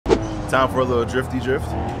Time for a little drifty drift.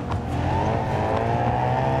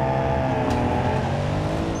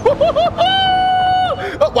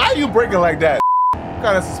 Why are you braking like that? What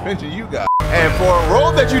kind of suspension you got? And for a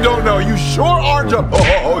road that you don't know, you sure are jumping.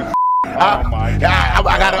 Oh my God!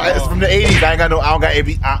 I got it's from the '80s. I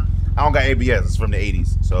don't got ABS. It's from the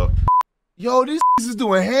 '80s. So, yo, these is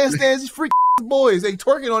doing handstands. These freak boys, they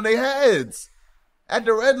twerking on their heads at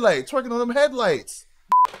the red light, twerking on them headlights.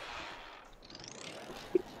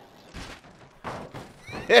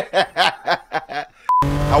 I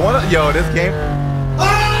wanna, yo, this game.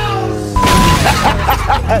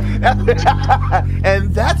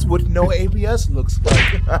 And that's what no ABS looks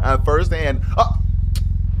like firsthand.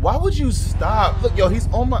 Why would you stop? Look, yo, he's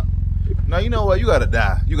on my. No, you know what? You gotta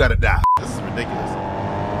die. You gotta die. This is ridiculous.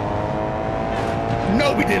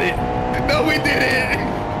 No, we did it. No, we did it.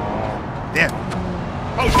 Damn.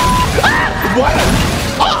 Oh, what?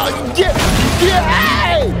 Oh, yeah.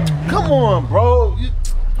 Hey! Come on, bro.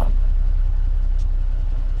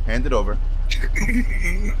 Hand it over.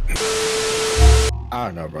 I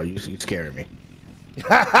don't know, bro. You scaring me.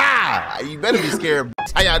 You better be scared.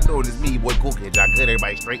 How y'all doing? It's me, your boy Cool Kid. Y'all good?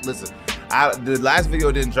 Everybody straight? Listen, the last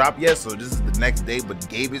video didn't drop yet, so this is the next day, but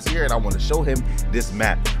Gabe is here, and I want to show him this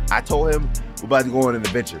map. I told him we're about to go on an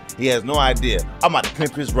adventure. He has no idea. I'm about to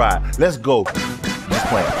pimp his ride. Let's go. Just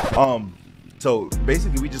playing. So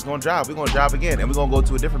basically, we just gonna drive. We're gonna drive again, and we're gonna go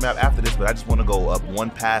to a different map after this, but I just want to go up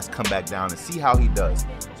one pass, come back down, and see how he does.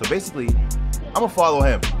 So basically, I'm gonna follow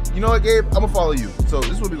him. You know what, Gabe? I'm gonna follow you. So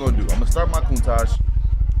this is what we're gonna do. I'm gonna start my Countach,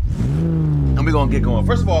 and we're gonna get going.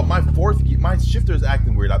 First of all, my shifter is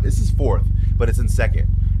acting weird. This is fourth, but it's in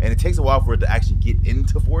second, and it takes a while for it to actually get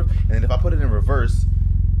into fourth. And then if I put it in reverse,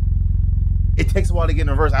 it takes a while to get in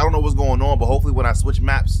reverse. I don't know what's going on, but hopefully when I switch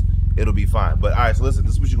maps, it'll be fine. But all right, so listen,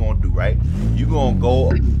 this is what you're gonna do, right? You're gonna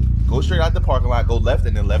go straight out the parking lot, go left,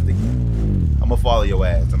 and then left again. I'm gonna follow your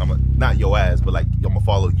ass, and I'm gonna, not your ass, but like I'm gonna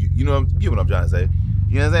follow you. You know what I'm trying to say?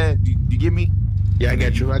 You know what I'm saying? Do you get me? Yeah, I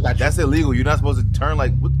got you. I got you. That's illegal. You're not supposed to turn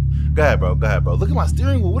like. What? Go ahead, bro. Go ahead, bro. Look at my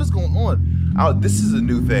steering wheel. What is going on? This is a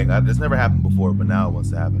new thing. This never happened before, but now it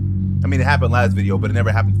wants to happen. I mean, it happened last video, but it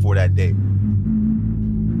never happened before that day.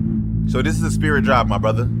 So this is a Spirit Drive, my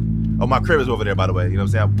brother. Oh, my crib is over there, by the way. You know what I'm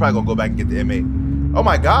saying? I'm probably gonna go back and get the M8. Oh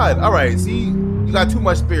my God. All right. See, you got too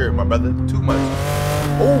much spirit, my brother. Too much.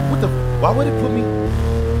 Oh, what the? Why would it put me?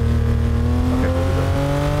 Okay, put it up.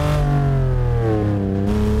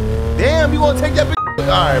 Damn, you wanna take that? All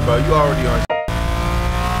right, bro. You already on.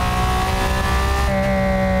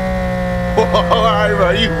 All right, bro.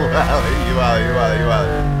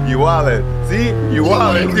 You wildin'. See, you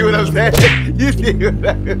wildin'. See what I'm saying? You see what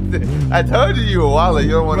I'm saying? I told you were wildin'.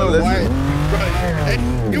 You don't want to listen. Bro, hey,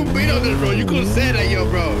 you beat on this, bro. You couldn't say that, yo,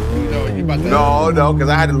 bro. You know, you about to. No, because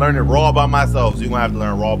I had to learn it raw by myself. So you're gonna have to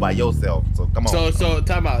learn raw by yourself. So come on. So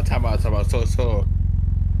time out. So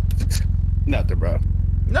nothing, bro.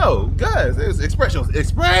 No, guys, express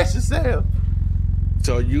yourself.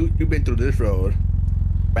 So you've been through this road,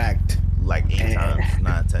 backed like 8 times,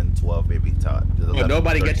 9, 10, 12, maybe. But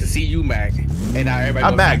nobody gets to see you, Mac. And now everybody.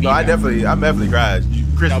 I'm Mac. No, I definitely cried.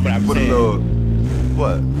 Chris, no, but I'm put saying, a little.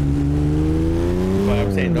 What? But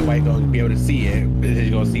I'm saying nobody's gonna be able to see it.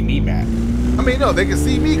 They're gonna see me, Mac. I mean, no, they can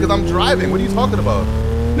see me because I'm driving. What are you talking about?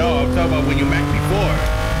 No, I'm talking about when you Mac before.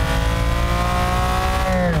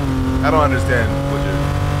 I don't understand what you're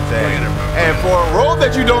saying. And for a road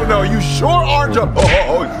that you don't know, you sure are jumping.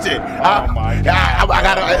 Oh shit! Oh my God! I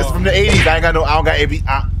got it's from the '80s. I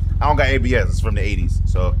don't got ABS. It's from the '80s.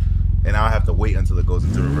 So, and I'll have to wait until it goes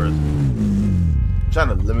into reverse. I'm trying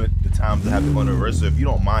to limit the times I have to go into reverse. So if you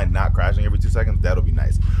don't mind not crashing every 2 seconds, that'll be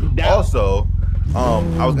nice. Also,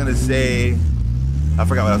 I was gonna say, I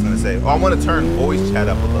forgot what I was gonna say. Oh, I want to turn voice chat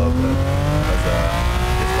up a little bit because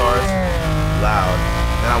this car's loud.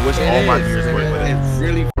 And I wish all my viewers were with it. It's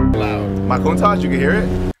really loud. My Countach, you can hear it?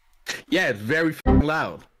 Yeah, it's very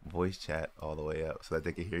loud. Voice chat all the way up so that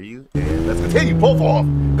they can hear you. And let's continue. Pull off.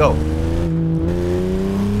 Go.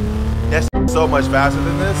 That's so much faster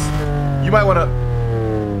than this. You might want to.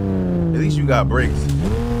 At least you got brakes.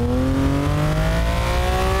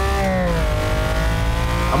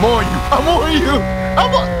 I'm on you. I'm on you.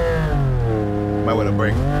 I'm on. You might want to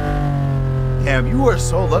brake. Damn, you are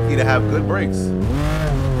so lucky to have good brakes.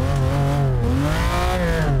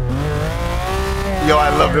 Yo, I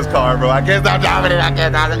love this car, bro. I can't stop driving it. I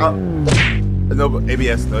can't stop. No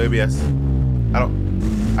ABS. No ABS.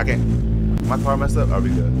 I can't. My car messed up. Are we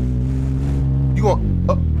good? You going?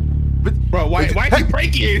 Oh, bro, why is he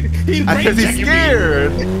braking? He's because he's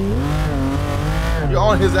scared. You're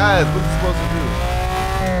on his ass. What's he supposed to do?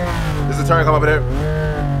 There's a turn come over there.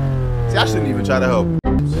 See, I shouldn't even try to help.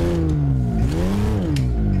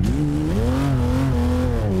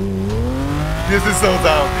 This is so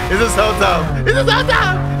dumb. This is so dumb. This is so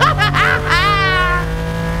dumb.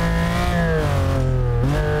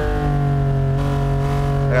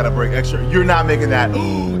 I gotta brake extra. You're not making that.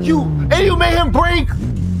 You made him brake.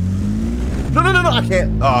 No, I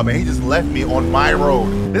can't. Oh man, he just left me on my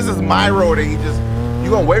road. This is my road and you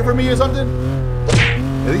gonna wait for me or something?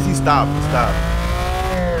 At least he stopped.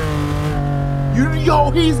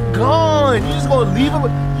 Yo, he's gone. You just gonna leave him?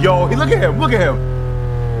 Yo, look at him.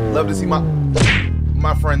 Love to see my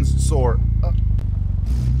friends soar.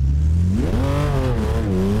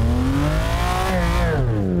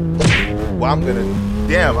 Well,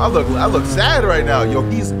 damn, I look sad right now. Yo,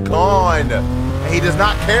 he's gone. And he does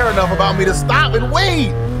not care enough about me to stop and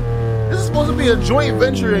wait. This is supposed to be a joint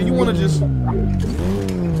venture and you wanna just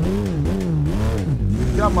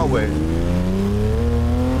get out my way.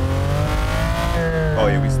 Oh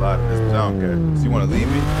yeah, we sliding this, but I don't care. So you wanna leave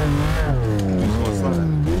me? You just wanna slide.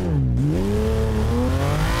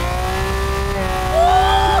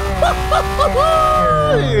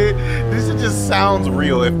 This shit just sounds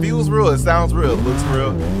real. It feels real, it sounds real, it looks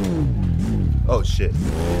real. Oh shit.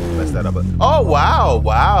 Messed that up. Oh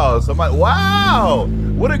wow. Somebody, wow.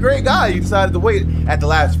 What a great guy. You decided to wait at the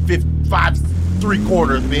last 5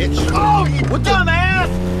 3/4, bitch. Oh, you dumbass!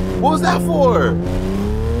 What was that for?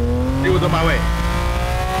 It was on my way.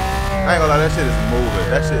 I ain't gonna lie, that shit is moving.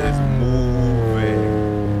 That shit is moving.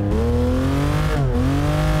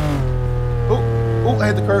 Oh, I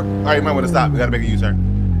hit the curb. All right, you might want to stop. We gotta make a U-turn.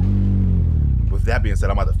 With that being said,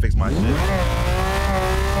 I'm about to fix my shit.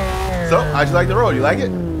 So, how'd you like the road? You like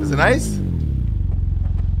it? Is it nice?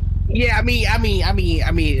 Yeah, I mean,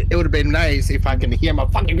 it would have been nice if I can hear my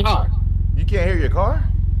fucking car. You can't hear your car?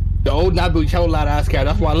 The old Nabu Chola ass car.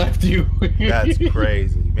 That's why I left you. That's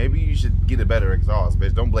crazy. Maybe you should get a better exhaust,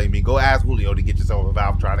 bitch. Don't blame me. Go ask Julio to get yourself a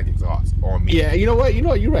Valvetronic exhaust on me. Yeah, you know what?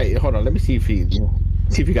 You're right. Hold on. Let me see if he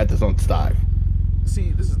got this on stock.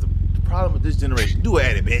 See, this is the problem with this generation. Do it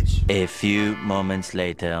at it, bitch. A few moments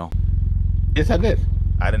later. Yes, I did.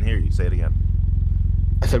 I didn't hear you. Say it again.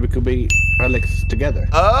 I said we could be relics together.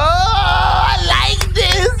 Oh, I like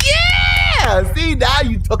this. Yeah. See, now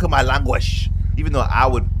you took my language. Even though I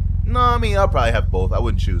would, no, I mean, I'll probably have both. I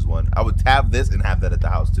wouldn't choose one. I would have this and have that at the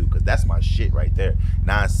house too, because that's my shit right there.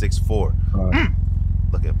 964.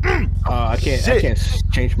 Look at. I can't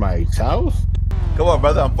change my house. Come on,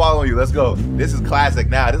 brother. I'm following you. Let's go. This is classic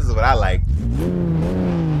now. This is what I like.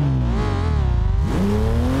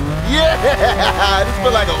 Yeah! This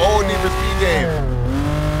feels like an old Need for Speed game.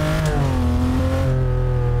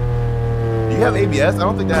 Do you have ABS? I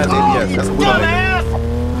don't think that has ABS. That's a dumbass!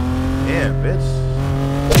 Damn, bitch.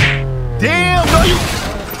 Damn, no, you.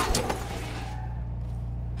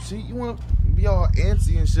 See, you want to be all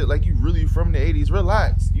antsy and shit like you really from the 80s.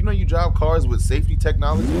 Relax. You know you drive cars with safety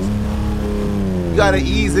technologies. You gotta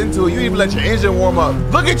ease into it. You even let your engine warm up.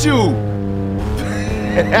 Look at you!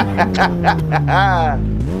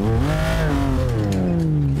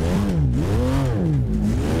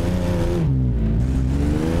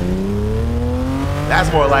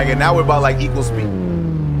 That's more like it. Now we're about like equal speed.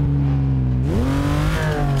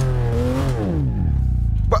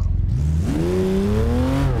 But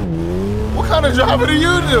what kind of driving are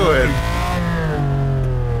you doing?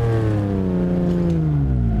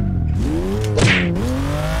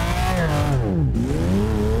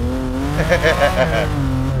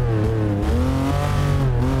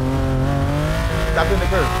 Stop in the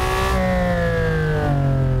curve.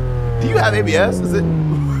 Do you have ABS? Is it?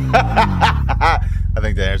 I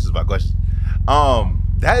think that answers my question.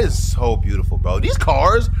 That is so beautiful, bro. These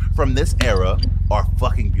cars from this era are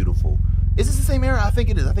fucking beautiful. Is this the same era? I think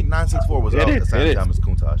it is. I think 964 was out at the same time as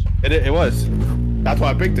Countach. It was. That's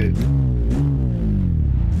why I picked it.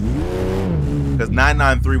 Because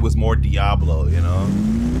 993 was more Diablo, you know?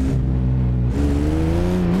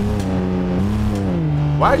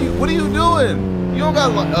 What are you doing? You don't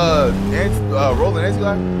got rolling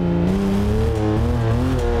anti-lock?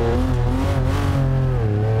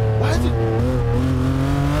 Why is it?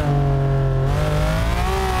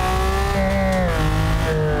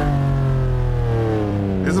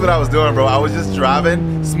 This is what I was doing, bro. I was just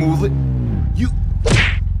driving smoothly.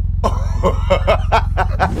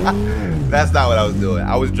 That's not what I was doing.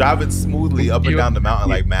 I was driving smoothly up and down the mountain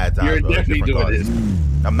like mad times. You're bro, definitely doing cars. this.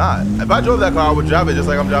 I'm not. If I drove that car, I would drive it just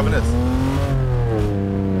like I'm driving this.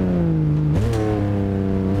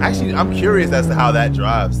 Actually, I'm curious as to how that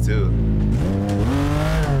drives too.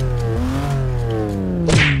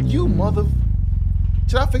 You mother.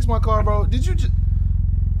 Should I fix my car, bro? Did you just?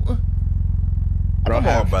 Come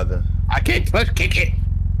on, brother. I can't clutch kick it.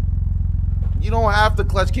 You don't have to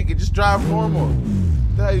clutch kick it. Just drive normal.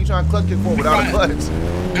 The hell you trying to clutch kick for without a clutch?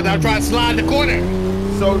 Because I'm trying to slide the corner.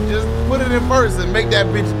 So just put it in first and make that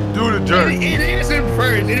bitch do the jerk. It is in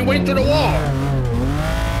first. It went to the wall.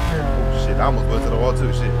 Oh shit, I almost went to the wall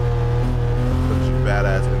too. Shit. Look at you,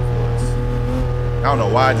 badass influence. I don't know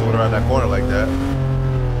why I just went around that corner like that.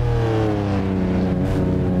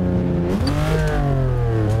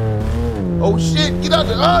 Oh shit, get out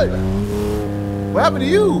there. What happened to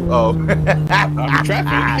you? Oh. I'm in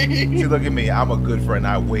traffic. See, look at me. I'm a good friend.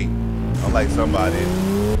 I wait. I'm like somebody.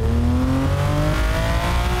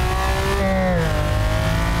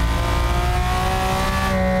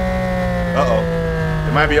 Uh-oh.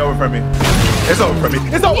 It might be over for me. It's over for me.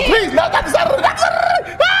 It's over. Please. No, not this side of the...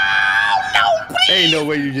 Oh, no, please. Ain't no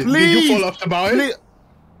way you just... Please. Did you fall off the mountain? Please.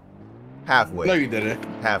 Halfway. No, you didn't.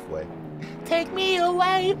 Halfway. Take me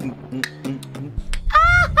away.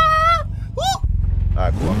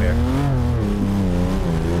 Alright, cool, I'm here.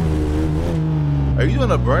 Are you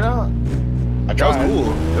doing a burnout? That was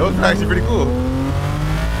cool. That was actually pretty cool.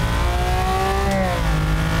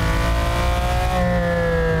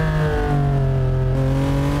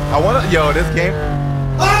 I wanna, yo, this game.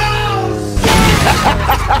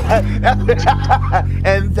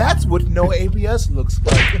 And that's what no ABS looks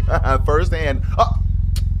like. First hand.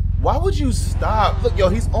 Why would you stop? Look, yo,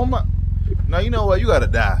 he's on my. Now you know what? You gotta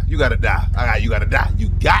die. You gotta die. You gotta die. You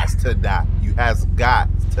got to die. You has got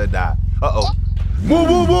to die. Uh-oh. Move,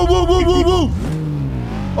 move, move, move, move, move, move.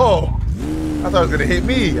 Oh. I thought it was gonna hit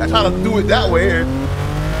me. I tried to do it that way. Look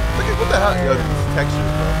at what the hell? Yo, these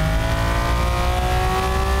textures, bro.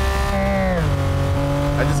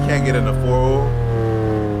 I just can't get in the 4-0.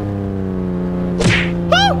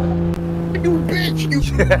 You bitch!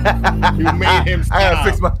 You made him stop. I gotta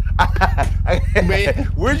fix my.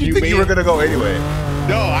 Where did you think you were gonna go anyway?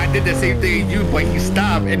 No, I did the same thing as you, but he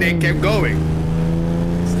stopped and then kept going.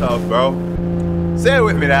 It's tough, bro. Say it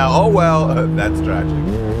with me now. Oh well, that's tragic.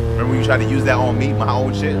 Remember when you tried to use that on me, my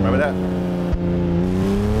own shit? Remember that?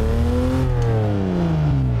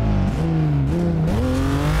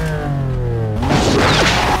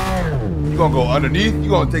 You gonna go underneath? You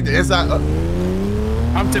gonna take the inside?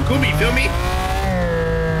 I'm Takumi, feel me?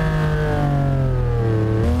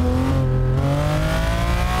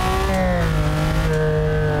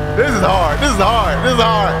 This is hard. This is hard. This is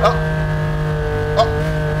hard.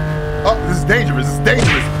 Oh, this is dangerous. This is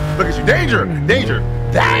dangerous. Look at you. Danger. Danger.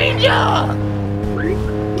 Danger.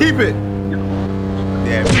 Keep it.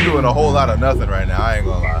 Damn, you're doing a whole lot of nothing right now. I ain't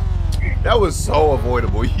gonna lie. That was so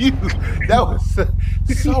avoidable. That was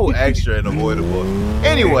so extra and avoidable.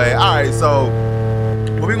 Anyway, all right. So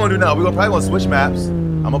what we gonna do now? We're probably gonna switch maps.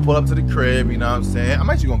 I'm gonna pull up to the crib, you know what I'm saying? I'm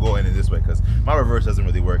actually gonna go in this way because my reverse doesn't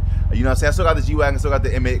really work. You know what I'm saying? I still got the G-Wagon, still got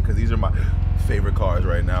the M8 because these are my favorite cars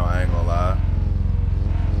right now. I ain't gonna lie.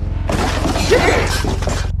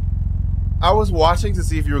 Shit! I was watching to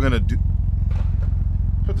see if you were gonna do.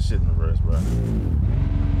 Put the shit in reverse, bro. It's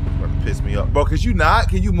about to piss me up, bro. Cause you not?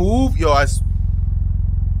 Can you move? Yo,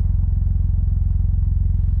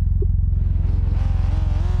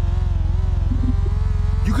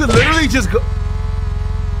 you could literally just go.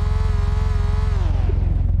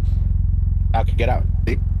 I could get out.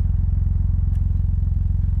 See?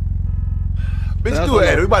 Bitch, do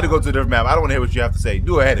ahead. We about to go to a different map. I don't want to hear what you have to say.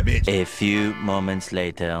 Do ahead, bitch. A few moments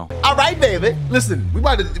later. All right, baby. Listen, we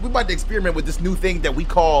about to experiment with this new thing that we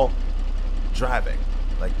call driving,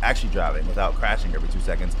 like actually driving without crashing every 2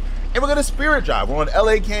 seconds. And we're gonna spirit drive. We're on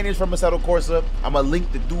LA Canyons from Assetto Corsa. I'm gonna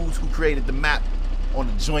link the dudes who created the map on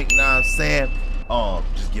the joint. You know what I'm saying?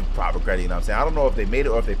 Just give proper credit. You know what I'm saying? I don't know if they made it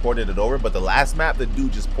or if they ported it over, but the last map, the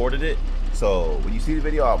dude just ported it. So when you see the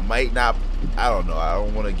video, I might not, I don't know. I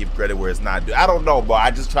don't want to give credit where it's not due. I don't know, but I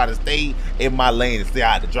just try to stay in my lane and stay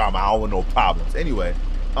out of the drama. I don't want no problems. Anyway,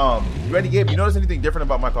 you ready, Gabe? You notice anything different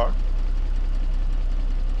about my car?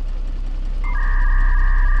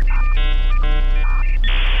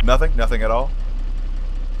 Nothing? Nothing at all?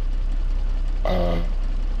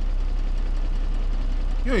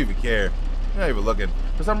 You don't even care. You're not even looking.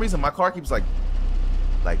 For some reason, my car keeps like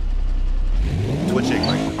twitching,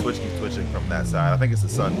 like the twitch keeps twitching from that side. I think it's the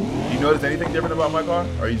sun. Do you notice anything different about my car?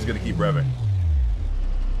 Or are you just gonna keep revving?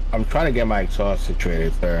 I'm trying to get my exhaust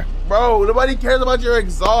situated, sir. Bro, nobody cares about your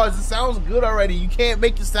exhaust. It sounds good already. You can't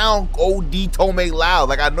make it sound OD Tome loud.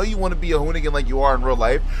 Like, I know you want to be a hoonigan like you are in real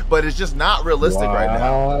life, but it's just not realistic right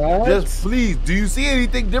now. Just please, do you see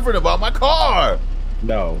anything different about my car?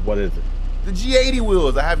 No, what is it? The G80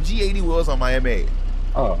 wheels. I have G80 wheels on my M8.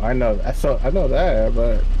 Oh, I know. I know that,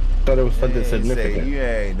 but I thought it was something significant. You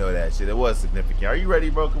ain't know that shit. It was significant. Are you ready,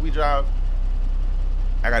 bro? Can we drive?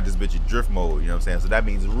 I got this bitch in drift mode, you know what I'm saying? So that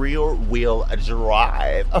means rear wheel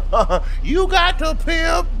drive. You got to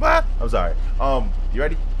pimp my... I'm sorry. You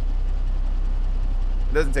ready?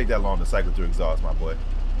 It doesn't take that long to cycle through exhaust, my boy.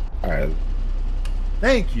 All right.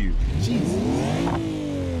 Thank you. Jesus.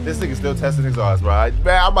 This nigga still testing exhaust, bro.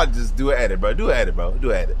 Man, I'm about to just do an edit, bro. Do an edit, bro.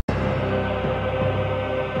 Do an edit.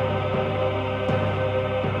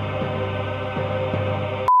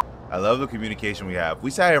 I love the communication we have. We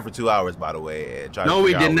sat here for 2 hours, by the way, and tried to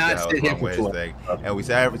figure out what the hell was wrong with his thing. And we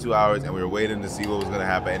sat here for 2 hours, and we were waiting to see what was gonna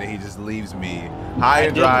happen, and then he just leaves me high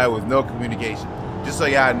and dry with no communication. Just so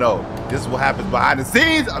y'all know, this is what happens behind the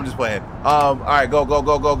scenes. I'm just playing. All right, go.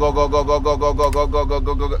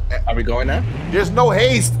 Are we going now? There's no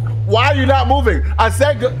haste. Why are you not moving? I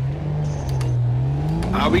said go.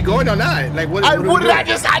 Are we going or not? Like what did I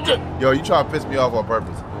just? Yo, you trying to piss me off on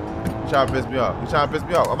purpose? You trying to piss me off? You trying to piss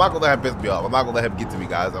me off? I'm not gonna let him piss me off. I'm not gonna let him get to me,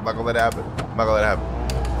 guys. I'm not gonna let it happen. I'm not gonna let it happen.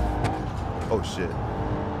 Oh shit.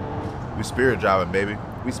 We spirit driving, baby.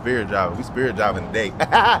 We spirit driving. We spirit driving today.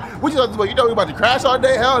 What you about? You know we about to crash all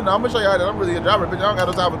day? Hell no. I'm gonna show y'all that I'm really a driver, bitch. I don't got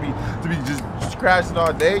no time to be just crashing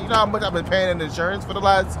all day. You know how much I've been paying in insurance for the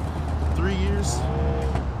last 3 years?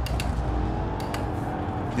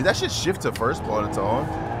 Did that shit shift to first while it's on?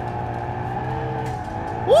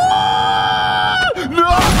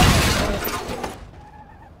 No!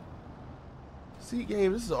 See,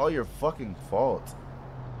 Gabe, this is all your fucking fault.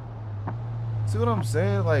 See what I'm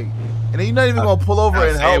saying? Like, and then you're not even gonna pull over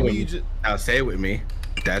and help me. I'll say it with me.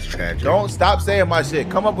 That's tragic. Don't stop saying my shit.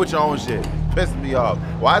 Come up with your own shit. Pissing me off.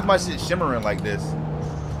 Why is my shit shimmering like this?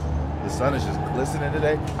 The sun is just glistening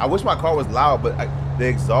today. I wish my car was loud, but the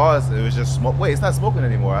exhaust, it was just smoke. Wait, it's not smoking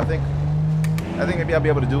anymore. I think maybe I'll be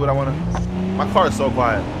able to do what I want to. My car is so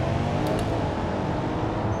quiet.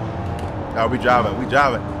 Oh, we driving.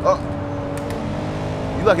 Oh,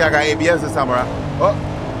 you lucky I got ABS this time around. Oh,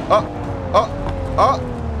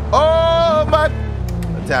 my.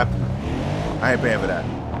 Tap. I ain't paying for that.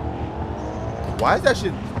 Why is that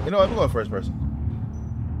shit? You know what? I'm going first person.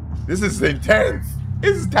 This is intense.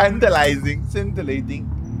 It's tantalizing. Scintillating.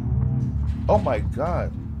 Oh my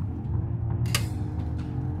God.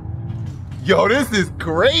 Yo, this is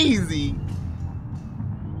crazy.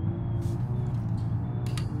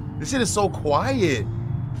 This shit is so quiet.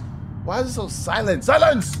 Why is it so silent?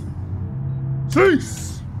 Silence!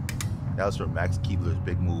 Cease! That was from Max Keebler's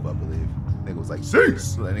Big Move, I believe. Nigga was like,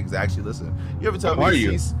 cease! That nigga's actually listening. You ever tell me to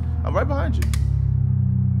cease? I'm right behind you.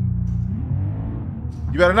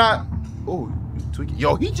 You better not. Oh, you tweaking.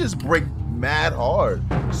 Yo, he just braked mad hard.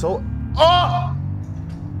 So, oh!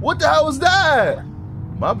 What the hell was that?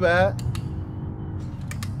 My bad.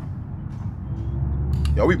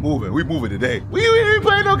 Yo, we moving today. We ain't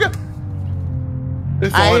playing no game.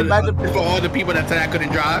 For all the people that said I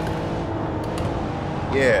couldn't drive.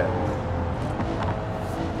 Yeah.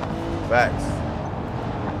 Facts.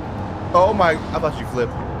 Oh my! I thought you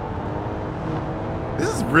flipped. This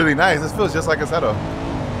is really nice. This feels just like a setup.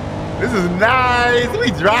 This is nice.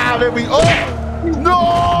 We driving. We no.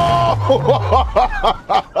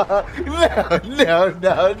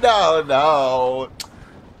 No.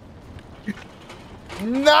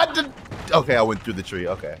 Not the. Okay, I went through the tree.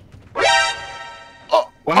 Okay. Oh,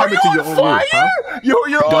 what happened to your own roof, huh? Yo,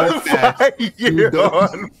 you're on fire. You're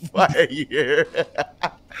on fire.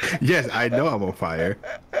 Yes, I know I'm on fire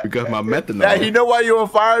because my methanol. Now, you know why you're on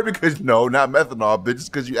fire? Because no, not methanol, bitch. It's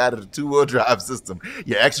because you added a 2-wheel drive system.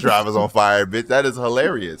 Your X-Drive is on fire, bitch. That is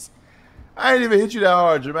hilarious. I ain't even hit you that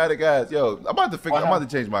hard, dramatic ass. Yo, I'm about to fix. I'm about to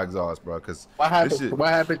change my exhaust, bro. Cause what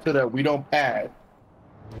happened to the we don't pass?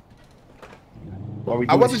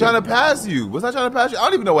 I wasn't trying to pass you. Was I trying to pass you? I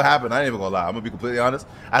don't even know what happened. I ain't even gonna lie. I'm gonna be completely honest.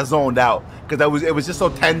 I zoned out because it was just so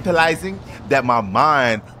tantalizing that my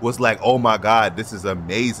mind was like, oh my God, this is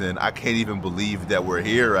amazing. I can't even believe that we're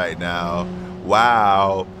here right now.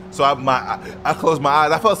 Wow. So I closed my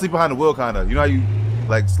eyes. I fell asleep behind the wheel, kind of. You know how you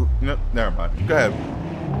like? You know, never mind. Go ahead.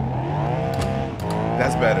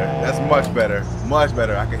 That's better. That's much better. Much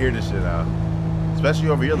better. I can hear this shit now, especially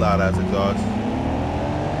over your loud ass exhaust.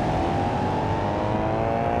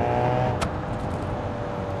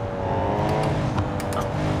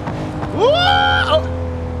 Whoa!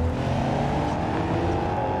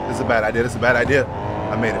 This is a bad idea. This is a bad idea.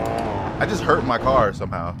 I made it. I just hurt my car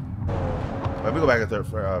somehow. Let me go back to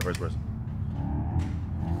first person.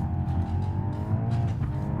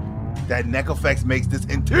 That neck effects makes this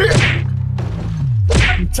intense.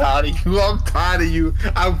 I'm tired of you. I'm tired of you.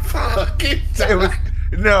 I'm fucking tired.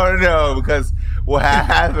 No, because what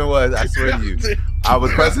happened was, I swear to you, I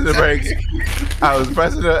was pressing the brakes. I was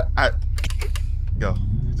pressing the. Yo.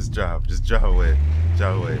 Just drive away.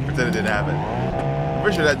 jump away. Pretend it didn't happen. I'm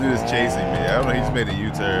pretty sure that dude is chasing me. I don't know. He just made a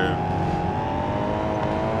U-turn.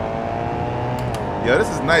 Yo, this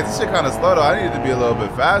is nice. This shit kind of slow though. I needed to be a little bit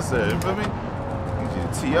faster. You feel me? I need you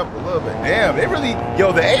to tee up a little bit. Damn, they really.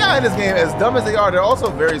 Yo, the AI in this game, as dumb as they are, they're also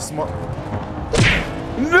very smart.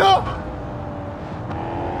 No.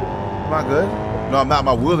 Am I good? No, I'm not.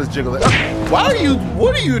 My wheel is jiggling. Why are you?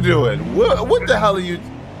 What are you doing? What the hell are you?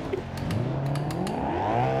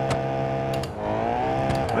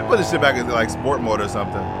 Let me put this shit back into like sport mode or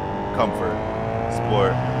something. Comfort,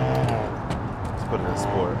 sport. Let's put it in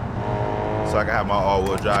sport, so I can have my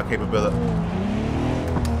all-wheel drive capability.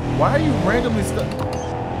 Why are you randomly stuck?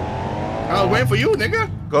 I was waiting for you, nigga.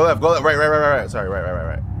 Go left. Go left. Right. Sorry.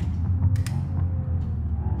 Right.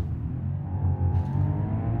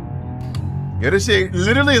 Yeah, this shit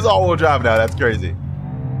literally is all-wheel drive now. That's crazy.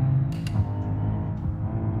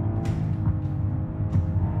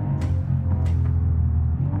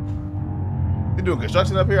 You doing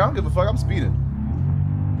construction up here? I don't give a fuck. I'm speeding.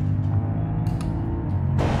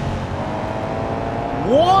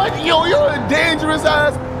 What? Yo, you're a dangerous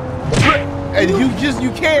ass. And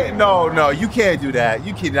you can't. No, you can't do that.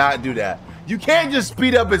 You cannot do that. You can't just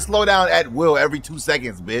speed up and slow down at will every 2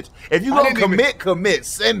 seconds, bitch. If you gonna commit,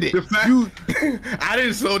 send it. I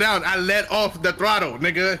didn't slow down. I let off the throttle,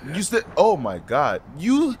 nigga. You said, oh my God.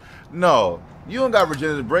 No. You don't got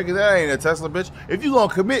virginity breaking. That ain't a Tesla, bitch. If you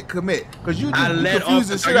gonna commit. Cause you just confuse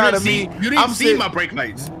the shit out of me. You didn't see my brake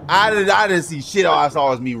lights. I didn't see shit. All I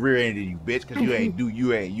saw was me rear-ending you, bitch. Cause you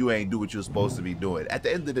ain't do what you're supposed to be doing. At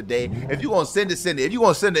the end of the day, if you gonna send it, send it. If you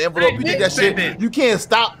gonna send the envelope, you did that shit. You can't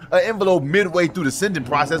stop an envelope midway through the sending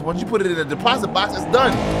process. Once you put it in a deposit box, it's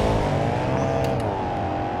done.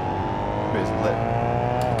 Bitch,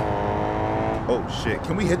 oh shit.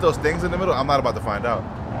 Can we hit those things in the middle? I'm not about to find out.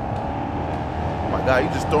 Oh my God, you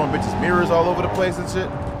just throwing bitches mirrors all over the place and shit.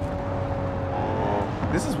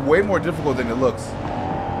 This is way more difficult than it looks.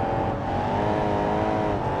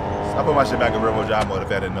 I'll put my shit back in rear-wheel drive mode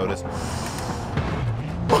if I didn't notice.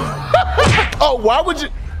 Oh, why would you?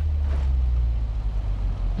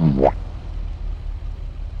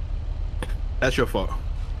 That's your fault.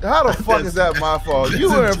 How the fuck is that my fault? You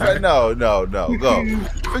were in front. No. Go.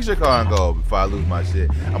 Fix your car and go before I lose my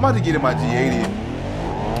shit. I'm about to get in my G80.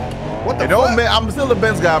 What the fuck? I'm still a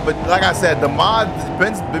Benz guy, but like I said, the mods,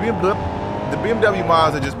 the BMW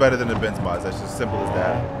mods are just better than the Benz mods. That's just simple as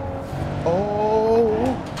that.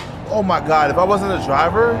 Oh my God! If I wasn't a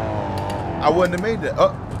driver, I wouldn't have made that.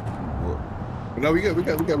 No, we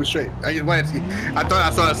got straight. I just wanted to see. I thought I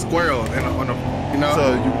saw a squirrel on a, you know.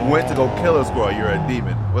 So you went to go kill a squirrel. You're a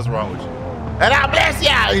demon. What's wrong with you? And I bless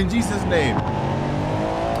you in Jesus' name.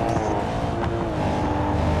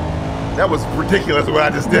 That was ridiculous what I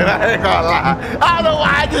just did. I ain't gonna lie. I don't know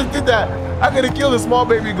why I just did that. I could have killed a small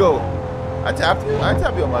baby goat. I tapped you. I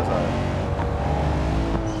tapped you on my side.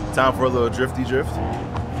 Time for a little drifty drift.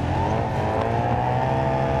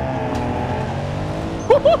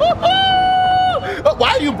 Why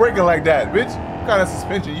are you braking like that, bitch? What kind of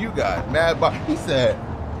suspension you got? Mad Bob. He said,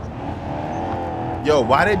 yo,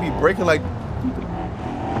 why they be braking like?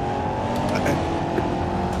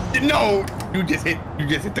 No. You just hit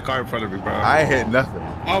the car in front of me, bro. I ain't hit nothing.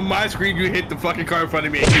 On my screen, you hit the fucking car in front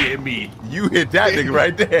of me and you hit me. You hit that nigga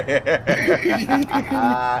right there.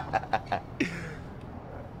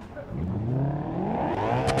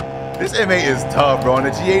 This M8 is tough, bro. On the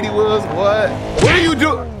G80 wheels, what? What are you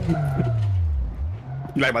doing?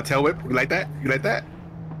 You like my tail whip? You like that? You like that?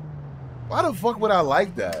 Why the fuck would I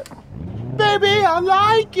like that? Baby, I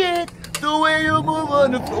like it. The way you move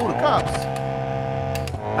on the floor. The cops.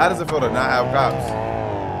 How does it feel to not have cops?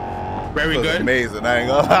 Very good. Amazing, I ain't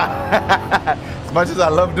gonna lie. As much as I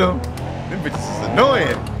love them bitches is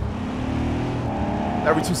annoying.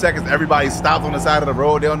 Every 2 seconds, everybody stops on the side of the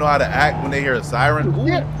road. They don't know how to act when they hear a siren. Ooh,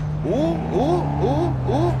 yeah. Ooh. You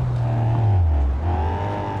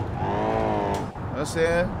know what I'm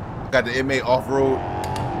saying? Got the M8 off-road.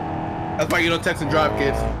 That's why you don't text and drive,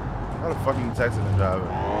 kids. How the fuck are you texting and driving?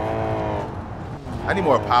 I need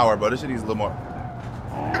more power, bro. This shit needs a little more.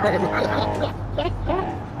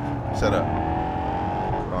 Shut up. I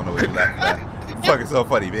don't know what you're laughing at. You're fucking so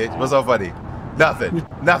funny, bitch. What's so funny? Nothing.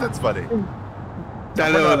 Nothing's funny.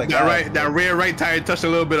 That rear right tire touched a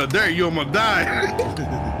little bit of dirt, you almost died.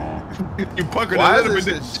 You puckered a little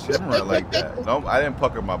bit. Shimmer like that? No, I didn't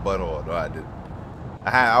pucker my butthole. No, I didn't.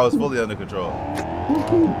 I was fully under control.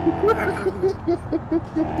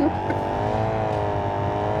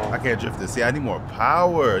 I can't drift this. See, I need more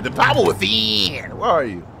power. The power within. Where are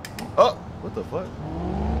you? Oh, what the fuck?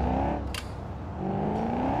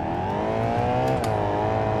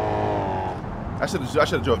 I should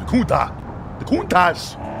have drove the Countach. The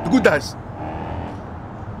Countach. The Countach.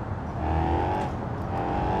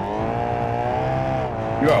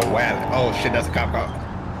 You're a whale. Oh shit, that's a cop car.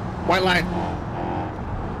 White line.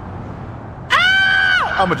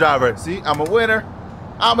 Ah! I'm a driver. See, I'm a winner.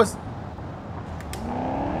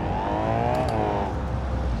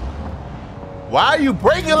 Why are you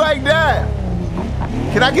braking like that?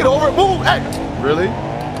 Can I get over it? Move! Hey! Really?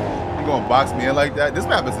 You gonna box me in like that? This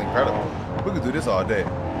map is incredible. We could do this all day.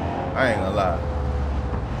 I ain't gonna lie.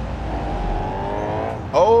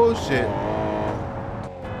 Oh shit.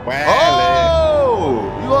 Oh!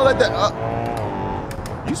 You gonna let that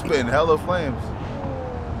you spitting hella flames.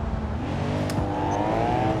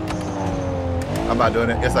 I'm not doing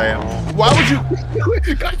it. Yes, I am. Why would you?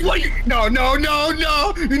 No.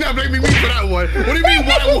 You're not blaming me for that one. What do you mean?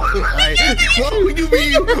 What would you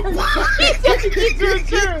mean? You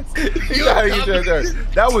gotta get your insurance.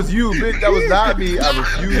 That was you, bitch. That was not me. I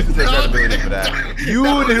refuse to take accountability for that. You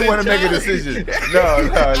didn't want to make a decision.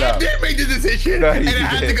 No. I did make the decision. No, he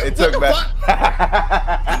did. It took back.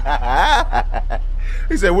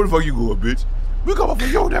 He said, "Where the fuck you going, bitch? We coming for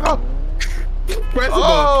you, nigga."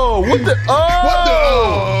 Oh, what the?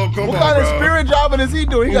 Oh, come what on, kind of bro. spirit driving is he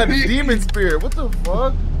doing? He got the demon spirit. What the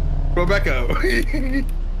fuck? Go back up.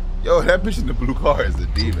 Yo, that bitch in the blue car is a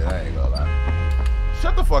demon. I ain't gonna lie.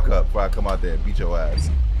 Shut the fuck up before I come out there and beat your ass.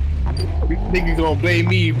 You think you're gonna blame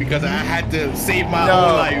me because I had to save my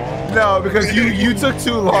own life? No, because you took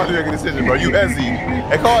too long to make a decision, bro. You hezzy.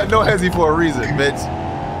 They call it no hezzy for a reason, bitch.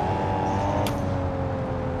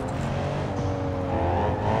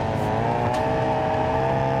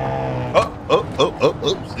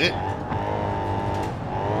 Oh, shit.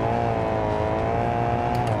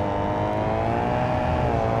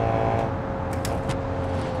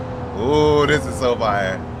 Oh, this is so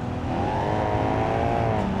fire.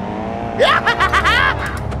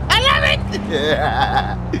 I love it.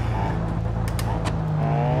 Yeah.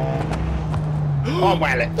 I'm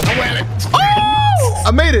wailing. Oh!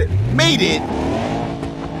 I made it.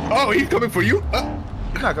 Oh, he's coming for you?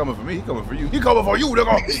 He's not coming for me. He's coming for you. He's coming for you,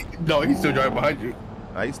 nigga. No, he's still driving behind you.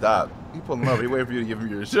 Nah, he stopped. He pulling over. He waiting for you to give him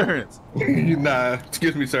your insurance. Nah,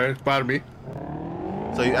 excuse me, sir. Pardon me.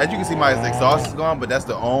 So as you can see, my exhaust is gone, but that's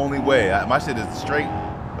the only way. My shit is straight.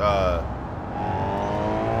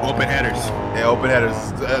 Open headers. Yeah, open headers.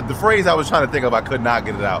 The phrase I was trying to think of, I could not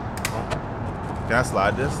get it out. Can I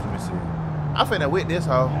slide this? Let me see. I finna whip this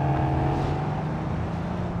hoe.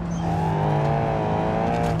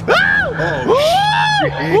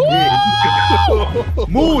 Oh,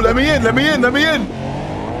 move! Let me in! This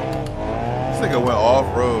nigga went off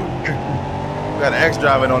road. Got an ex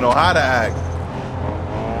driver don't know how to act.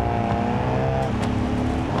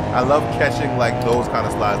 I love catching like those kind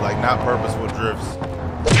of slides, like not purposeful drifts.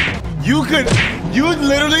 You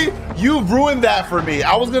ruined that for me.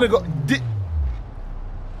 I was gonna go.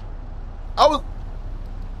 I was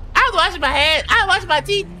washing my hands. I was washing my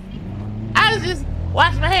teeth. I was just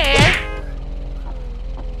washing my hands.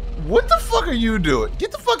 What the fuck are you doing?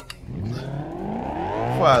 Get the fuck.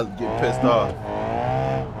 Before I get pissed off.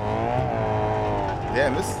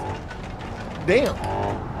 Damn,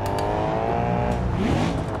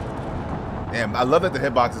 Damn, I love that the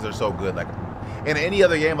hitboxes are so good. Like, in any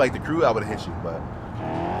other game like The Crew, I would have hit you, but.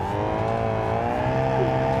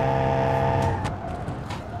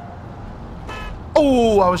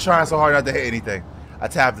 Oh, I was trying so hard not to hit anything. I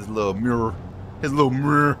tapped his little mirror. His little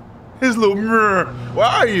mirror. Where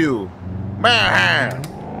are you? Man.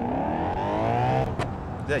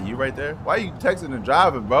 Is that you right there? Why are you texting and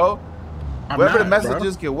driving, bro? Whoever the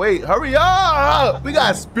messages can wait. Hurry up! We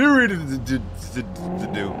got spirit to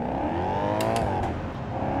do.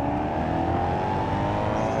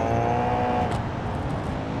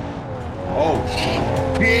 Oh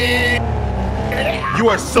shit! You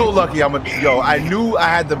are so lucky. Yo, I knew I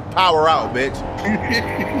had to power out, bitch.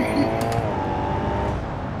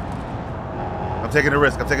 I'm taking a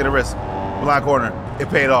risk. Blind corner. It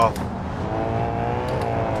paid off.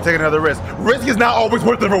 Taking another risk. Risk is not always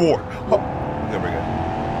worth the reward. Oh, we're good.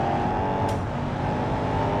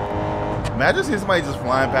 Imagine seeing somebody just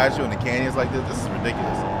flying past you in the canyons like this. This is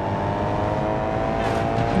ridiculous.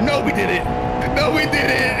 No, we did it.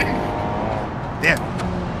 Damn.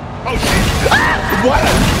 Oh shit! Ah, what?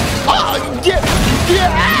 Oh, get!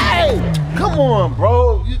 Hey! Come on,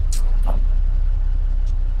 bro.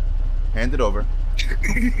 Hand it over.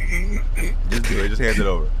 Just do it. Just hand it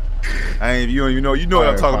over. You know what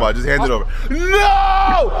I'm talking about. Just hand it over.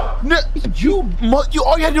 No! You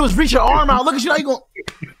all you had to do was reach your arm out. Look at you. How you going?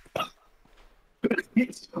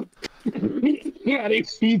 Yeah, they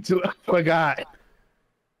see to. I forgot.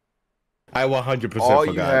 I 100% All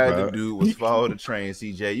forgot, you had bro. to do was follow the train,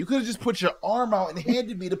 CJ. You could have just put your arm out and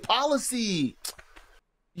handed me the policy.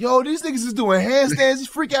 Yo, these niggas is doing handstands. These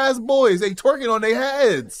freak ass boys. They twerking on their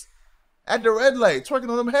heads at the red light, twerking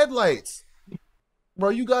on them headlights.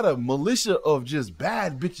 Bro, you got a militia of just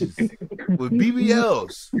bad bitches with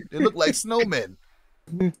BBLs. They look like snowmen.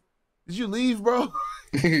 Did you leave, bro?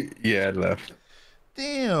 Yeah, I left.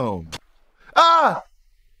 Damn. Ah!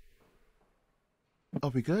 Are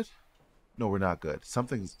we good? No, we're not good.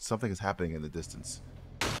 Something is happening in the distance.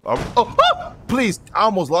 Please! I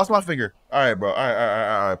almost lost my finger. All right, bro. All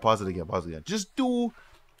right. Pause it again. Just do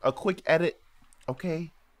a quick edit,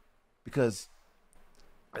 okay? Because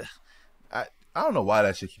I don't know why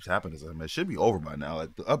that shit keeps happening. I mean, it should be over by now.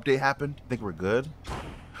 Like, the update happened. I think we're good.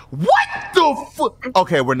 What the fuck?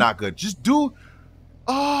 Okay, we're not good. Just do...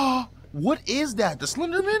 what is that? The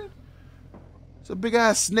Slenderman? It's a big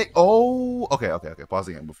ass snake. Oh, okay. Pause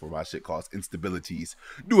again before my shit caused instabilities.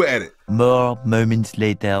 Do an edit. More moments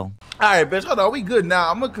later. All right, bitch. Hold on. We good now.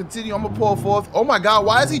 I'm gonna continue. I'm gonna pull forth. Oh my God.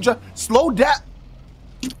 Why is he slow down?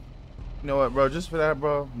 You know what, bro? Just for that,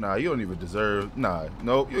 bro. Nah, you don't even deserve. Nope.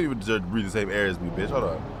 You don't even deserve to breathe the same air as me, bitch. Hold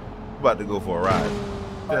on. I'm about to go for a ride.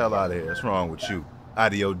 Get the hell out of here. What's wrong with you?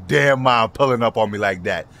 Out of your damn mind pulling up on me like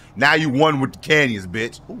that. Now you won with the canyons,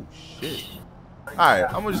 bitch. Oh shit. Alright,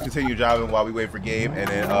 I'm gonna just continue driving while we wait for Gabe and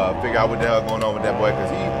then figure out what the hell going on with that boy, cause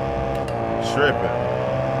he tripping.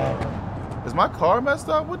 Is my car messed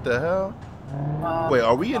up? What the hell? Wait,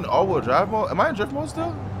 are we in all-wheel drive mode? Am I in drift mode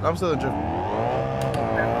still? I'm still in drift mode.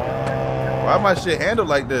 Why my shit handled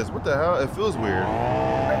like this? What the hell? It feels weird.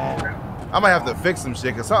 I might have to fix some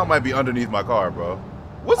shit, cause something might be underneath my car, bro.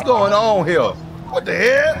 What's going on here? What the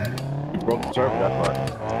hell? You broke the surf that part.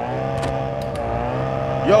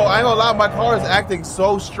 Yo, I ain't gonna lie, my car is acting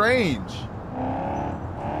so strange.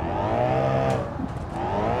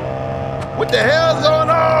 What the hell is going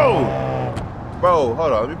on? Bro,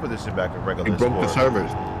 hold on, let me put this shit back in regular. You broke the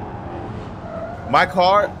servers. My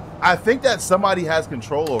car, I think that somebody has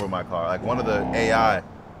control over my car, like one of the AI.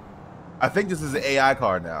 I think this is an AI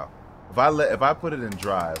car now. If I put it in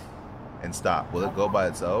drive and stop, will it go by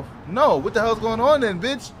itself? No, what the hell's going on then,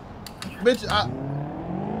 bitch? Bitch,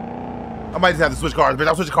 I might just have to switch cars, bitch.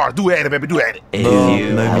 I'll switch cars. Do it, baby. Do it. A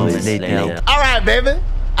few moments later. All right, baby.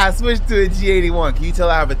 I switched to a G81. Can you tell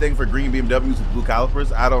I have a thing for green BMWs with blue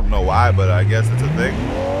calipers? I don't know why, but I guess it's a thing.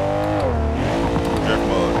 Drift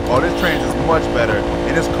mode. Oh, this train is much better.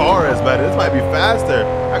 And this car is better. This might be faster.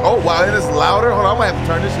 Like, oh, wow, and it's louder. Hold on, I might have to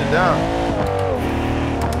turn this shit down.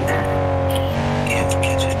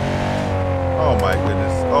 Oh, my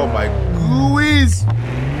goodness. Oh, my gooeyes.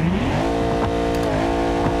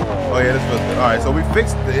 Oh yeah, this feels good. All right, so we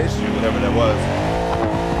fixed the issue, whatever that was.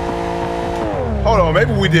 Hold on,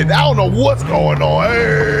 maybe we did. I don't know what's going on.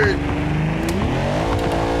 Hey.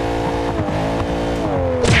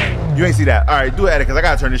 You ain't see that. All right, do an edit, because I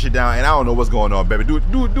got to turn this shit down, and I don't know what's going on, baby. Do a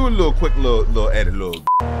little quick little edit,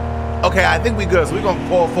 Okay, I think we good, so we're going to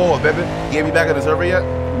pull forward, baby. You ain't be back in the server yet?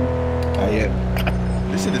 Yeah.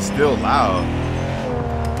 This shit is still loud.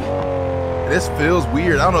 This feels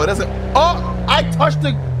weird. I don't know. It doesn't. Oh, I touched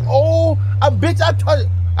the. Oh, bitch! I touched.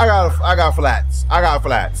 I got flats. I got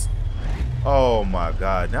flats. Oh my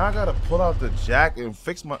God! Now I gotta pull out the jack and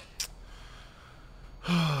fix my.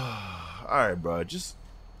 All right, bro. Just.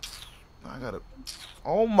 I gotta.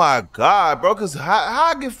 Oh my God, bro! Cause how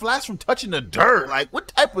I get flats from touching the dirt? Like, what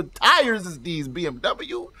type of tires is these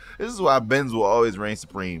BMW? This is why Benz will always reign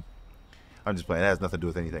supreme. I'm just playing. That has nothing to do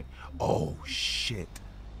with anything. Oh shit!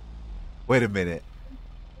 Wait a minute.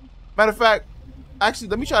 Matter of fact, actually,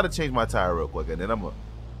 let me try to change my tire real quick, and then I'm gonna.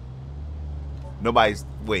 Nobody's.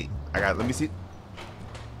 Wait, let me see.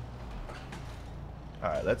 All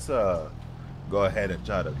right, let's go ahead and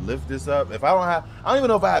try to lift this up. If I don't even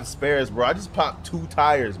know if I have spares, bro. I just popped 2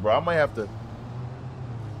 tires, bro. I might have to.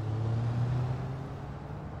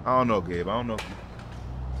 I don't know, Gabe. I don't know.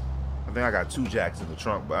 I think I got 2 jacks in the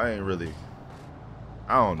trunk, but I ain't really.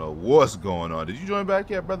 I don't know what's going on. Did you join back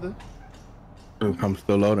yet, brother? I'm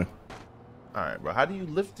still loading. All right, bro. How do you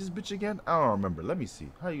lift this bitch again? I don't remember. Let me see.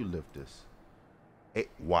 How do you lift this? Hey,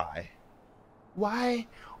 why? Why?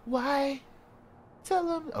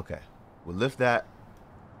 Tell him. Okay. We'll lift that.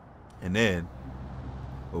 And then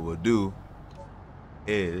what we'll do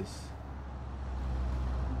is.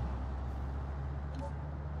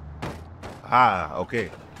 Okay. You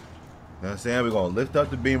know what I'm saying? We're going to lift up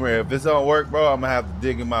the beamer. If this don't work, bro, I'm going to have to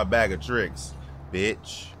dig in my bag of tricks,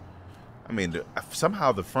 bitch. I mean,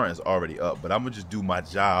 somehow the front is already up, but I'm gonna just do my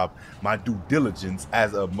job, my due diligence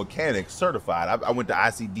as a mechanic certified. I went to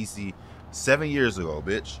ICDC 7 years ago,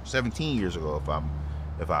 bitch. 17 years ago,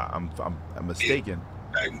 If I'm mistaken.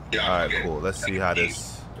 All right, cool. Let's see how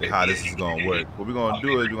this is gonna work. What we're gonna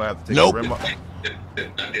do is we're gonna have to take the rim off.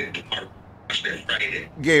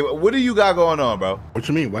 Gabe, what do you got going on, bro? What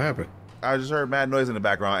you mean? What happened? I just heard mad noise in the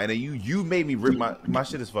background, and then you made me rip my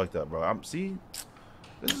shit is fucked up, bro. See,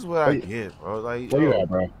 this is what I get, bro. Like, where you at,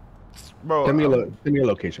 bro? Bro, send me a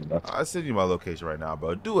location, bro. I'll send you my location right now,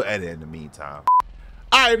 bro. Do an edit in the meantime.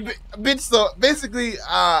 All right, bitch. So basically,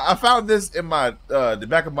 I found this in my the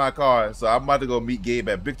back of my car, so I'm about to go meet Gabe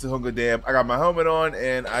at Big Tahunga Dam. I got my helmet on,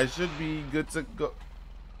 and I should be good to go.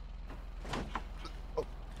 Oh.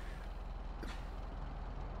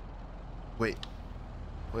 Wait.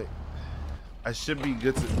 I should be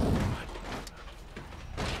good to.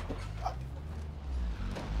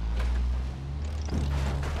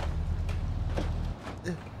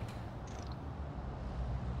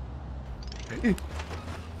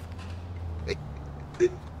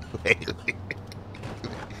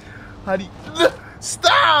 How do you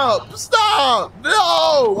stop?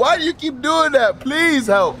 No, why do you keep doing that? Please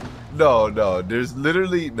help. No, there's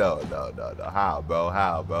literally no. How, bro?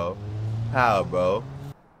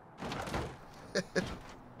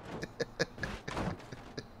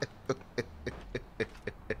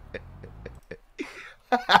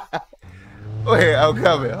 Wait, I'm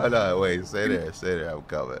coming. Hold on, wait, stay there. I'm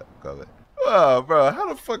coming. Oh, bro, how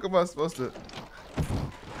the fuck am I supposed to?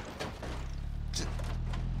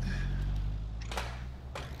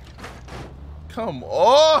 Come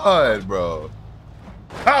on, bro.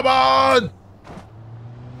 Come on.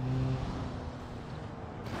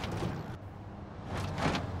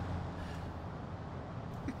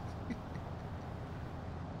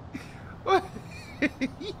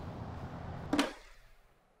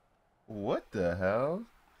 What the hell?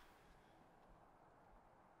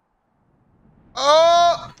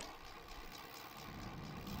 Oh!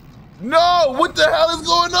 No! What the hell is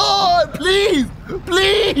going on? Please!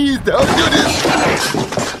 Don't do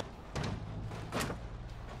this!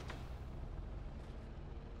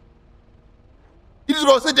 You just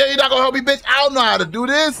gonna sit there, you're not gonna help me, bitch? I don't know how to do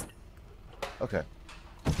this! Okay.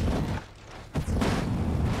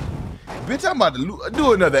 Bitch, I'm about to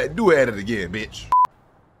do edit again, bitch.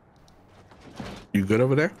 You good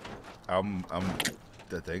over there? I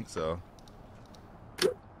think so.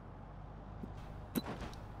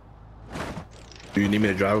 Do you need me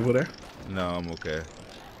to drive over there? No, I'm okay.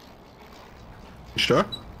 You sure?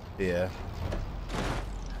 Yeah.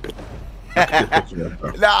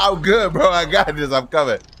 Nah, I'm good, bro. I got this. I'm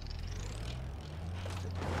coming.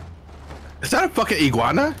 Is that a fucking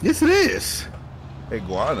iguana? Yes, it is.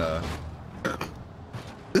 Iguana?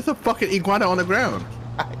 There's a fucking iguana on the ground.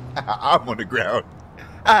 I'm on the ground.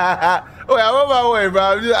 Wait, I'm on my way,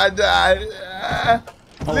 bro.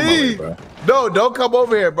 Please. Way, bro. No, don't come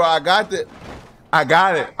over here, bro. I got it.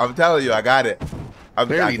 I'm telling you, I got it. I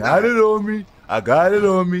got it on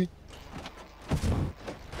me.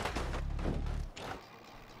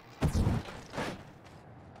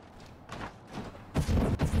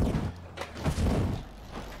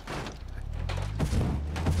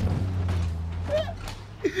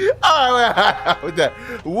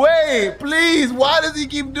 Wait, please. Why does he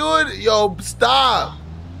keep doing it? Yo, stop.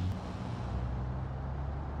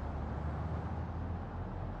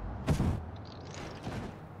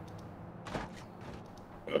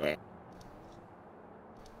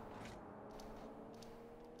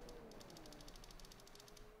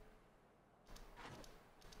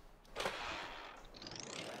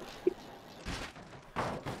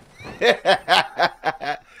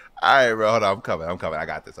 All right, bro. Hold on. I'm coming. I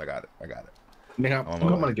got this. I got it. Nigga, I'm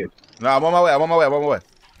coming to get you. No, I'm on my way.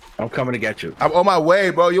 I'm coming to get you. I'm on my way,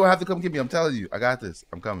 bro. You don't have to come get me. I'm telling you. I got this.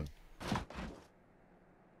 I'm coming.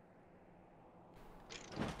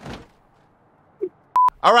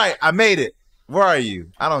 All right. I made it. Where are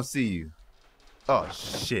you? I don't see you. Oh,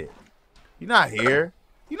 shit. You're not here.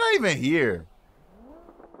 You're not even here.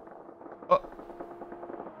 Oh.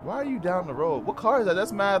 Why are you down the road? What car is that?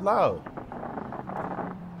 That's mad loud.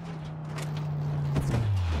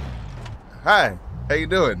 Hi, how you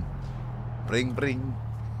doing? Bring.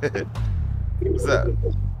 What's up?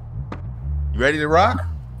 You ready to rock?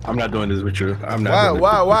 I'm not doing this with you. I'm not.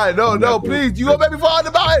 Why? No, please. You gonna make me fall on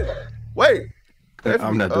the mountain? Wait.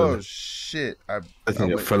 I'm not doing it. Oh shit! I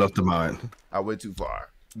fell off the mountain. I went too far,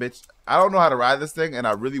 bitch. I don't know how to ride this thing, and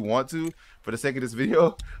I really want to for the sake of this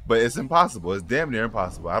video, but it's impossible. It's damn near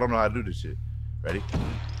impossible. I don't know how to do this shit. Ready?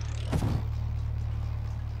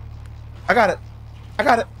 I got it.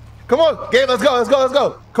 Come on, Gabe, let's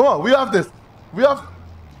go. Come on, we off this.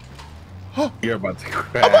 You're about to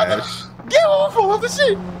crash. Get off of the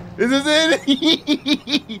shit. Is this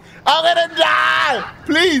it? I'm gonna die.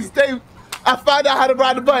 Please stay. I found out how to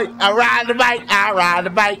ride the bike. I ride the bike. I ride the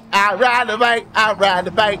bike. I ride the bike. I ride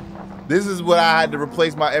the bike. This is what I had to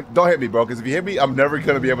replace my. Don't hit me, bro. Because if you hit me, I'm never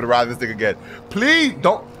gonna be able to ride this thing again. Please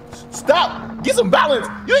don't stop. Get some balance.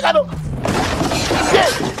 You ain't got no.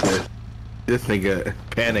 Shit. This nigga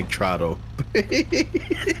panic throttle.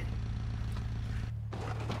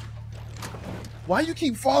 Why you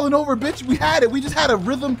keep falling over, bitch? We had it. We just had a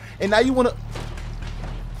rhythm, and now you wanna.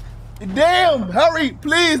 Damn! Hurry,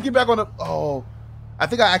 please get back on the. Oh, I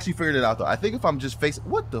think I actually figured it out though. I think if I'm just facing.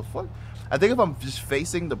 What the fuck? I think if I'm just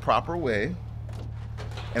facing the proper way,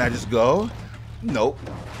 and I just go. Nope.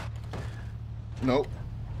 Nope.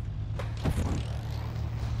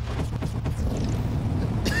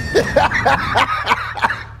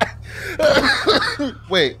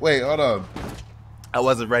 Wait, hold on. I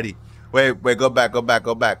wasn't ready. Wait, go back.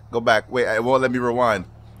 Wait, it won't let me rewind.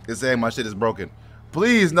 It's saying my shit is broken.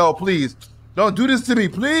 Please, no, please. Don't do this to me,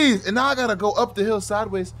 please. And now I gotta go up the hill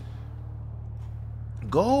sideways.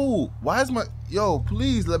 Go. Why is my, yo,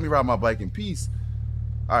 please let me ride my bike in peace.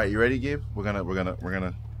 All right, you ready, Gabe? We're gonna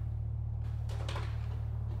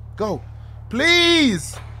go.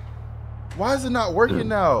 Please. Why is it not working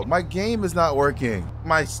now? My game is not working.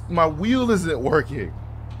 My wheel isn't working.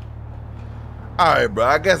 All right, bro.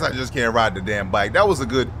 I guess I just can't ride the damn bike. That was a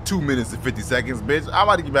good 2 minutes and 50 seconds, bitch. I'm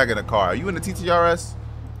about to get back in the car. Are you in the TTRS?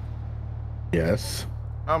 Yes.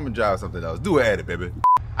 I'm gonna drive something else. Do an edit, baby.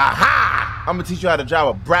 Aha! I'm gonna teach you how to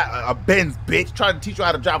drive a Benz, bitch. Trying to teach you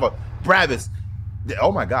how to drive a Brabus.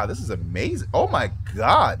 Oh my God, this is amazing. Oh my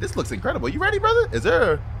God, this looks incredible. You ready, brother? Is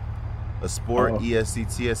there a Sport ESC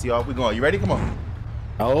TSC off? We going? You ready? Come on.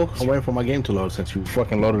 Oh, I'm waiting for my game to load since you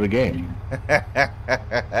fucking loaded the game.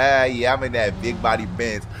 Yeah, I'm in that big body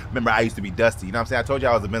Benz. Remember, I used to be dusty. You know what I'm saying? I told you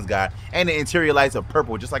I was a Benz guy. And the interior lights are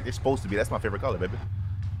purple, just like they're supposed to be. That's my favorite color, baby.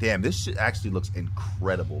 Damn, this shit actually looks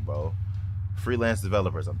incredible, bro. Freelance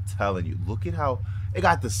developers, I'm telling you. Look at how it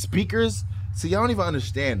got the speakers. See, I don't even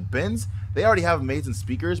understand. Benz, they already have amazing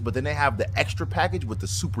speakers, but then they have the extra package with the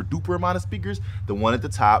super duper amount of speakers. The one at the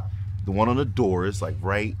top, the one on the doors, like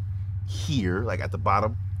right here, like at the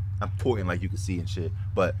bottom. I'm pointing like you can see and shit,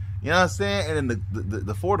 but you know what I'm saying. And then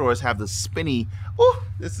the four doors have the spinny. Oh,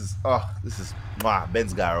 this is my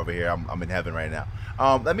Benz guy over here. I'm in heaven right now.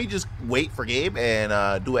 Let me just wait for Gabe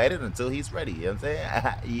and do edit until he's ready. You know what I'm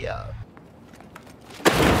saying? Yeah.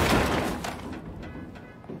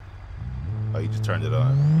 Oh, you just turned it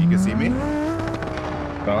on. You can see me?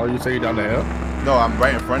 Oh, you say you're down the hill? No, I'm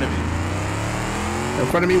right in front of you. In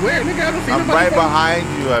front of me where? Nigga, I don't see I'm right behind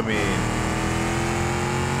you, I mean.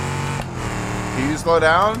 Can you slow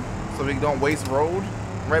down so we don't waste road?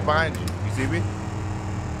 I'm right behind you. You see me?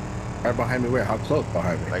 Right behind me where? How close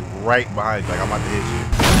behind me? Like right behind you. Like I'm about to hit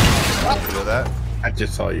you. Feel that? I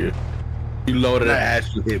just saw you. You loaded an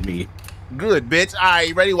ass, you hit me. Good, bitch. All right,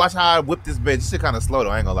 you ready? Watch how I whip this bitch. This shit kind of slow,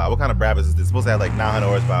 though. I ain't gonna lie. What kind of Brabus is this? It's supposed to have like 900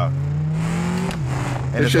 horsepower.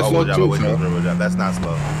 And it's slow too, job. That's not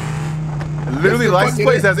slow. Literally, license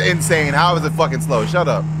plate says insane. How is it fucking slow? Shut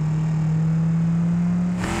up.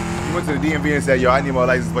 You went to the DMV and said, yo, I need my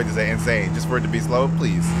license plate to say insane. Just for it to be slow,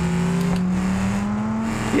 please.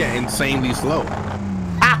 Yeah, insanely slow.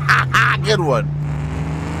 Good one.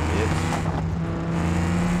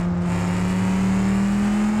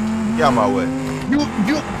 Get out my way.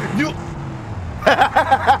 You.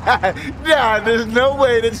 Nah, there's no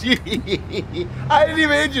way that you. I didn't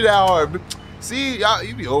even hit you that hard. See, y'all,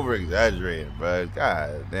 you be over exaggerating, bro.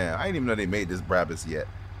 God damn, I didn't even know they made this Brabus yet.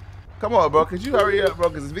 Come on, bro. Could you hurry up, bro?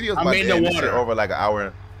 Because this video's about to end this shit over like an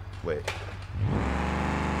hour. Wait.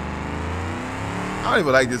 I don't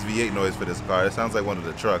even like this V8 noise for this car. It sounds like one of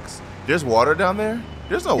the trucks. There's water down there?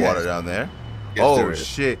 There's no water down there. Yes, oh,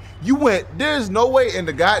 shit. You went, there's no way in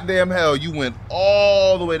the goddamn hell you went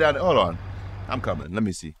all the way down there. Hold on. I'm coming. Let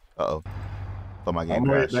me see. Uh-oh. Oh, my game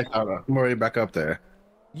crashed. I'm already back up there.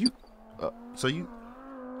 You, so you,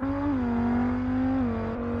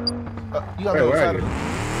 you got the side of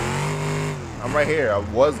I'm right here. I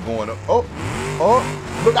was going up. Oh,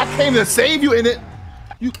 look, I came to save you in it.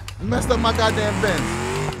 You messed up my goddamn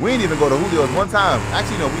Benz. We didn't even go to Julio's one time.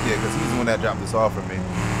 Actually, no, we did, because he's the one that dropped this off for me.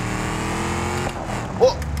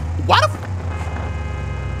 Oh, what?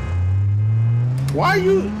 Why are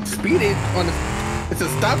you speeding on the... It's a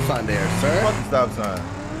stop sign there, sir. Fuck the stop sign.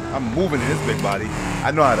 I'm moving in this big body.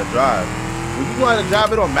 I know how to drive. When you know how to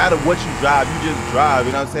drive, it don't matter what you drive. You just drive,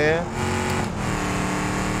 you know what I'm saying?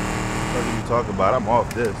 What are you talking about? I'm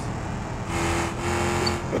off this.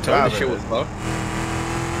 I told you this shit was slow.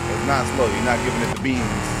 It's not slow. You're not giving it the beans.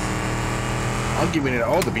 I'm giving it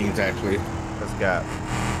all the beans actually. That's got.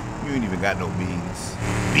 You ain't even got no beans.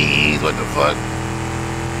 Beans, what the fuck?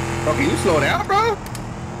 Okay, you slow down, bro.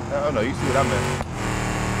 I don't know. You see what I'm in?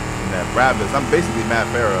 In that Bravas. I'm basically Matt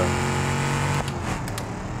Farah.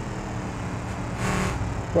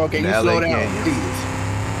 Bro, can you slow down, please?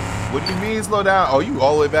 What do you mean slow down? Oh, you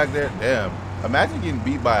all the way back there? Damn. Imagine getting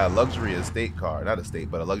beat by a luxury estate car. Not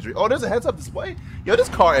estate, but a luxury. Oh, there's a heads-up display? Yo, this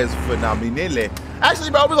car is phenomenal.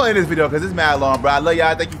 Actually, bro, we're going to end this video because it's mad long, bro. I love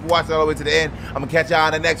y'all. Thank you for watching all the way to the end. I'm going to catch y'all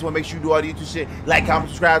on the next one. Make sure you do all the YouTube shit. Like, comment,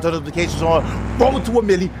 subscribe, turn notifications on. Roll to 1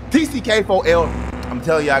 million. TCK4L. I'm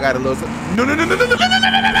telling you, I got a little... No.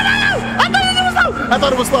 I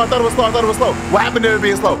thought it was slow. I thought it was slow. What happened to it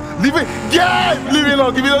being slow? Leave it. Yeah! Leave it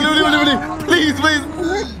alone. Leave it alone. Please.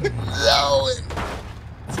 No.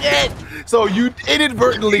 Shit. So you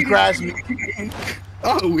inadvertently crashed me.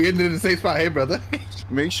 Oh, we ended in the same spot. Hey, brother.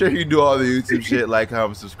 Make sure you do all the YouTube shit. Like,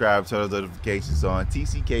 comment, subscribe, turn those notifications on.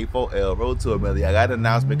 TCK4L, road to 1 million. I got an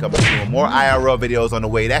announcement coming soon. More IRL videos on the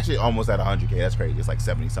way. It's actually almost at 100K. That's crazy. It's like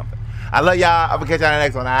 70 something. I love y'all. I'm gonna catch y'all on the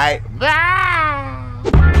next one. All right. Bye.